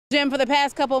Jim, for the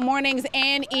past couple mornings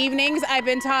and evenings, I've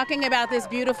been talking about this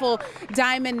beautiful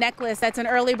diamond necklace that's an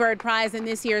early bird prize in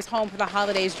this year's Home for the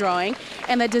Holidays drawing.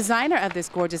 And the designer of this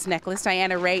gorgeous necklace,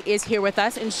 Diana Ray, is here with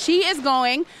us, and she is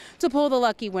going to pull the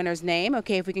lucky winner's name.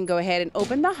 Okay, if we can go ahead and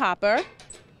open the hopper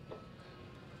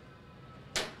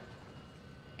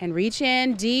and reach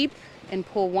in deep and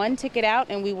pull one ticket out,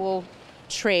 and we will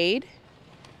trade.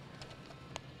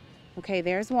 Okay,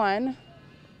 there's one.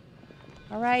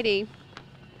 All righty.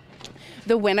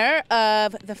 The winner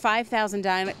of the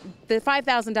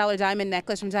 $5,000 diamond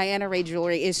necklace from Diana Ray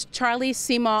Jewelry is Charlie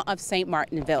Seymour of St.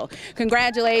 Martinville.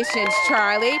 Congratulations,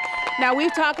 Charlie. Now,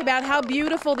 we've talked about how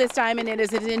beautiful this diamond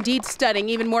is. It's indeed stunning,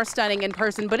 even more stunning in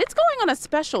person, but it's going on a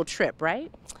special trip,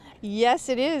 right? Yes,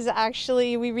 it is.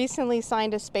 Actually, we recently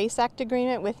signed a Space Act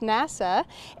agreement with NASA,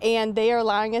 and they are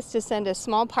allowing us to send a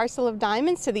small parcel of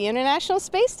diamonds to the International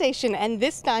Space Station, and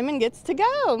this diamond gets to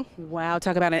go. Wow,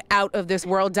 talk about an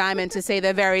out-of-this-world diamond, to say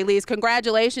the very least.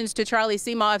 Congratulations to Charlie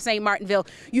Seymour of St. Martinville.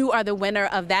 You are the winner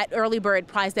of that early bird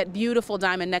prize, that beautiful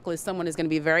diamond necklace. Someone is going to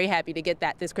be very happy to get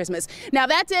that this Christmas. Now,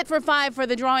 that's it for 5 for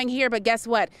the drawing here, but guess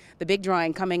what? The big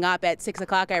drawing coming up at 6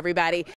 o'clock, everybody.